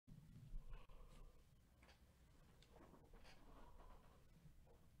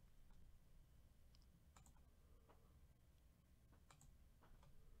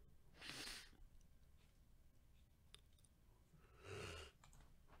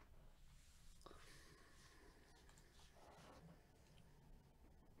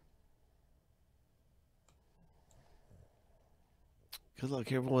Good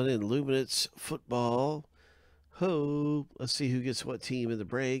luck, everyone, in Luminance football. Ho! Let's see who gets what team in the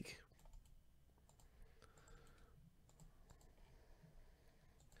break.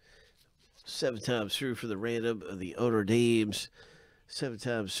 Seven times through for the random of the owner names. 7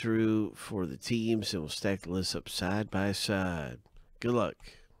 times through for the teams, and we'll stack the list up side by side. Good luck.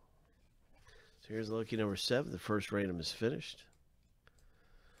 So here's lucky number 7. The first random is finished.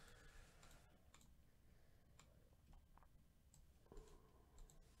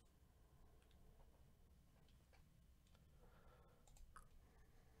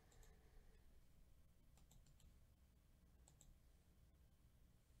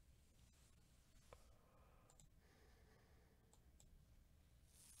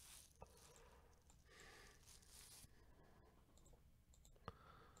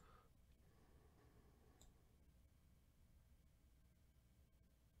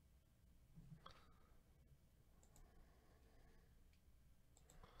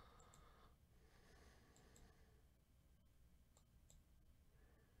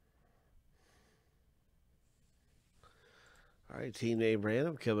 All right, team name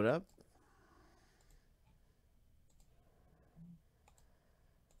random coming up.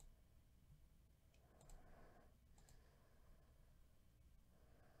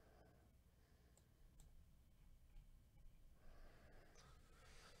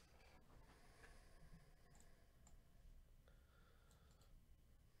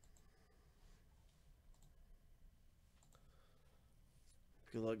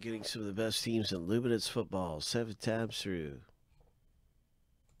 Good luck getting some of the best teams in Luminance football. 7 times through.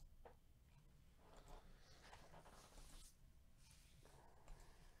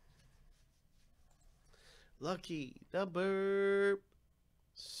 Lucky number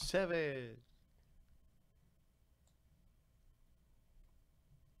 7.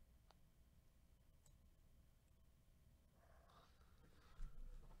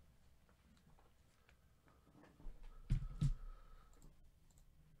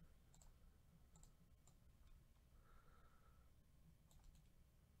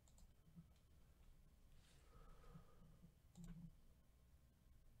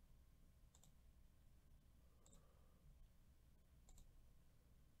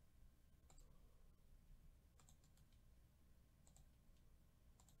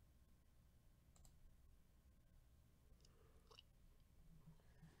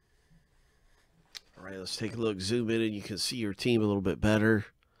 All right, let's take a look. Zoom in and you can see your team a little bit better.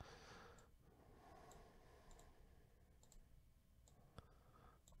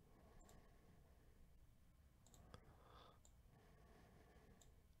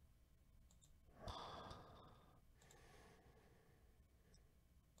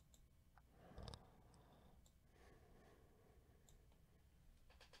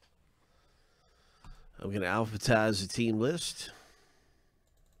 I'm going to alphabetize the team list.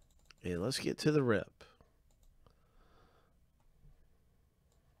 And let's get to the rep.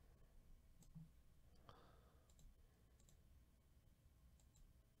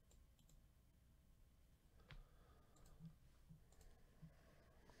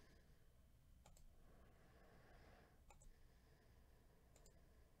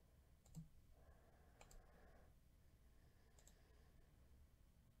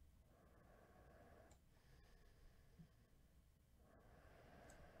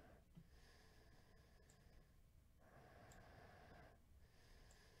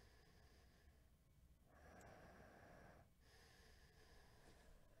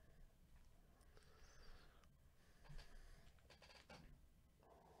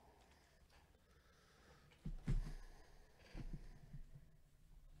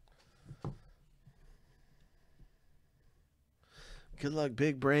 Good luck,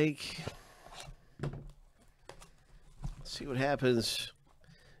 big break. Let's see what happens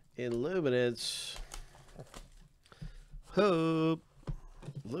in Luminance. Hope.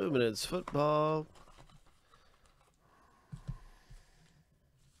 Luminance football.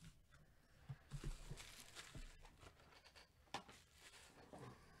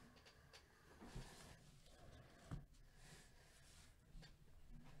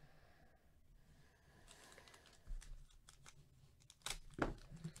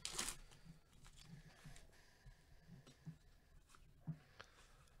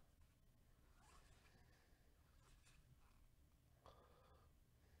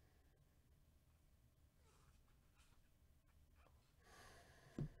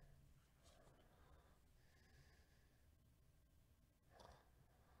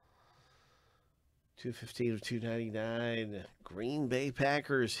 $215 of $299. Green Bay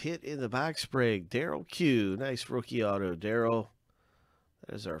Packers hit in the box break. Daryl Q. Nice rookie auto, Daryl.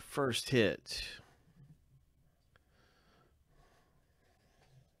 That is our first hit.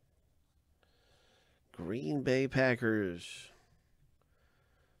 Green Bay Packers.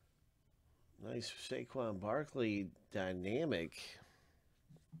 Nice Saquon Barkley dynamic.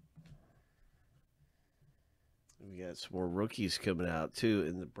 We got some more rookies coming out, too,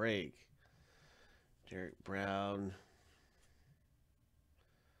 in the break. Derek Brown.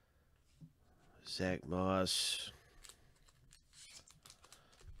 Zach Moss.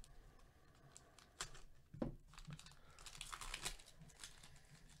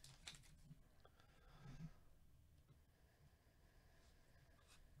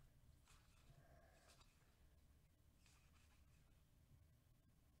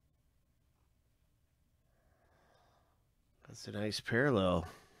 That's a nice parallel.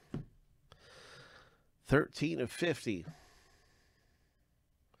 13 of 50.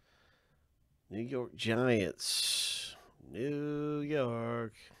 New York Giants. New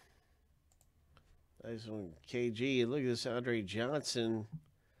York. Nice one, KG. Look at this Andre Johnson.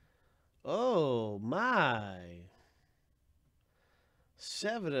 Oh, my.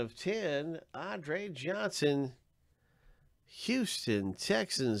 7 of 10. Andre Johnson. Houston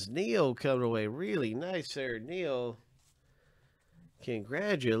Texans. Neil coming away. Really nice there, Neil.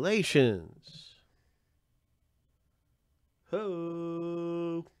 Congratulations.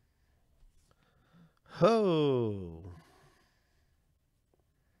 Ho. Ho.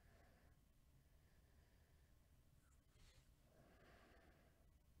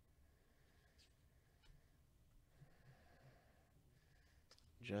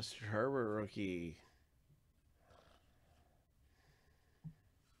 Justin Herbert rookie.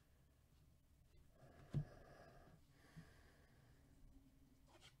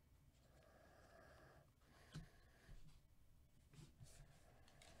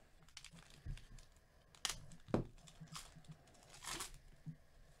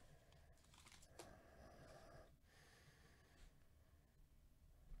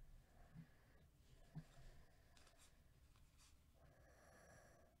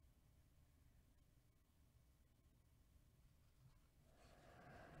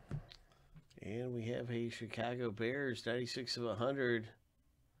 And we have a Chicago Bears, 96 of 100.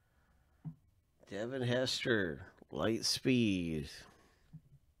 Devin Hester, light speed.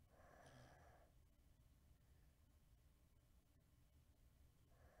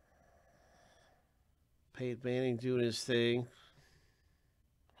 Peyton Manning doing his thing.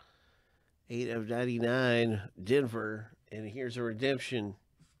 8 of 99, Denver. And here's a redemption.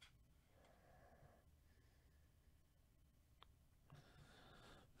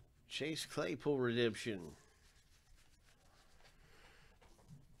 Chase Claypool redemption.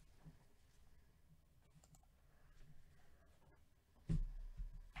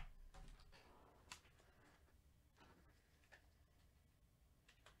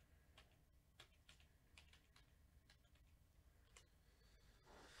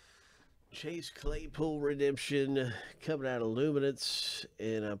 Chase Claypool redemption coming out of Luminance.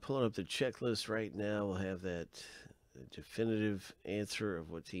 And I'm pulling up the checklist right now. We'll have that definitive answer of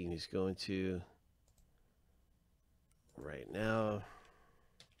what team he's going to right now.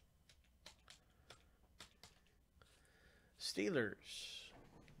 Steelers.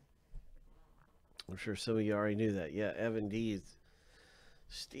 I'm sure some of you already knew that. Yeah, Evan D.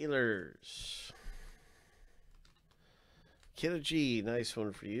 Steelers. Kenna G, nice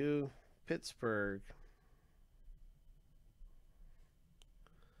one for you. Pittsburgh.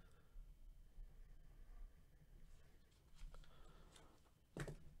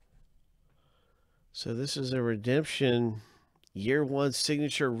 So this is a redemption year 1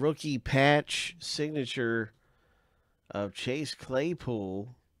 signature rookie patch signature of Chase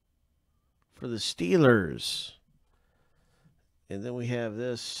Claypool for the Steelers. And then we have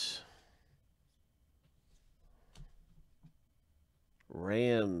this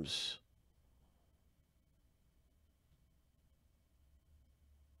Rams.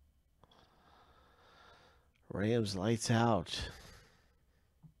 Rams lights out.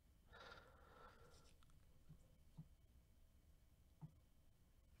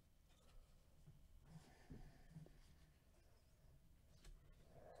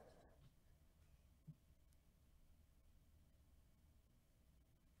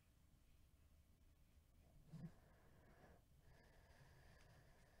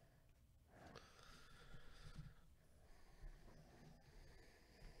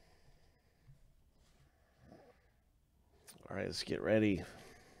 All right, let's get ready.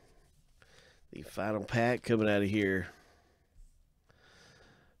 The final pack coming out of here.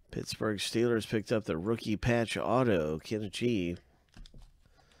 Pittsburgh Steelers picked up the rookie patch auto, Kenna G.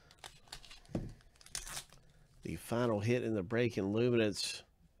 The final hit in the break in Luminance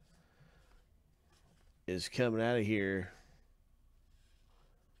is coming out of here.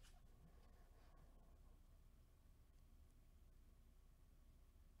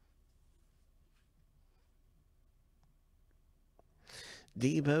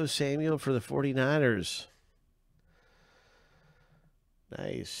 Deebo Samuel for the 49ers.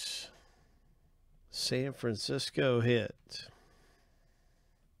 Nice. San Francisco hit.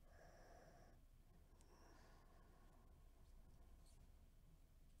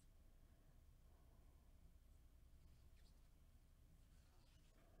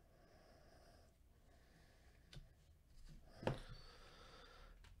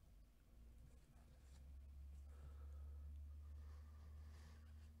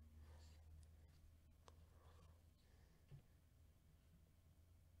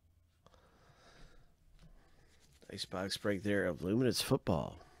 Nice box break there of Luminance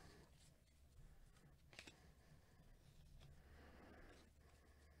football.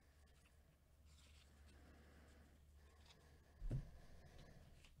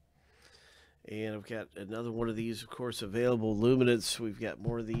 And I've got another one of these, of course, available. Luminance. We've got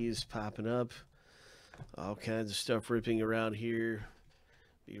more of these popping up. All kinds of stuff ripping around here.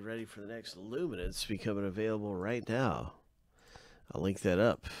 Be ready for the next Luminance becoming available right now. I'll link that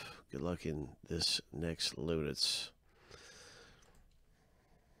up. Good luck in this next Luminance.